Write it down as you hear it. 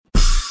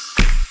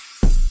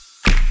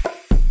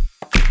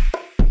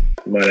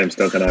My name's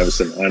Duncan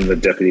Ivison. I'm the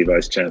Deputy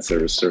Vice-Chancellor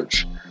of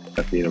Research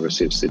at the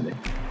University of Sydney.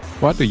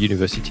 Why do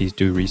universities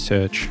do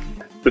research?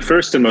 The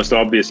first and most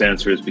obvious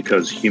answer is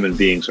because human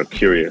beings are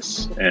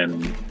curious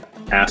and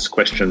ask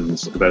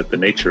questions about the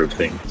nature of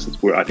things.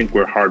 I think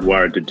we're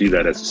hardwired to do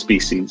that as a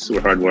species.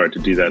 We're hardwired to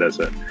do that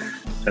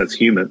as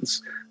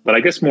humans. But I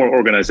guess more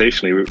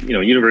organizationally,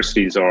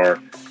 universities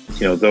are,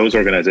 those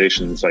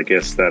organizations, I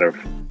guess, that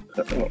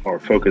are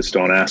focused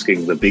on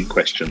asking the big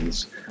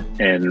questions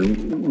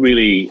and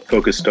really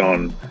focused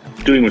on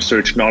doing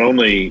research not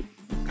only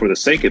for the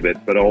sake of it,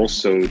 but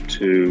also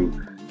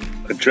to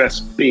address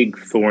big,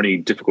 thorny,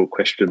 difficult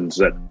questions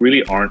that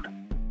really aren't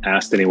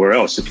asked anywhere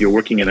else. If you're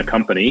working in a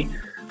company,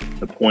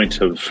 the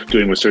point of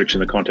doing research in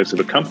the context of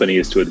a company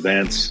is to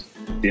advance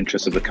the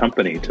interests of the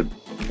company, to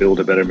build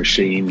a better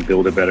machine,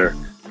 build a better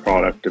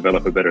product,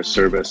 develop a better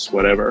service,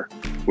 whatever.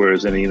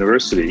 Whereas in a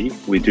university,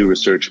 we do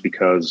research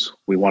because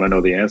we want to know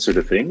the answer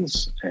to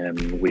things,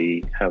 and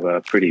we have a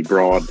pretty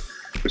broad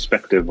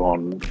perspective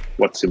on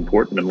what's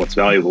important and what's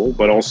valuable,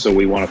 but also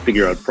we want to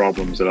figure out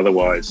problems that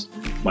otherwise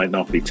might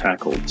not be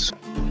tackled.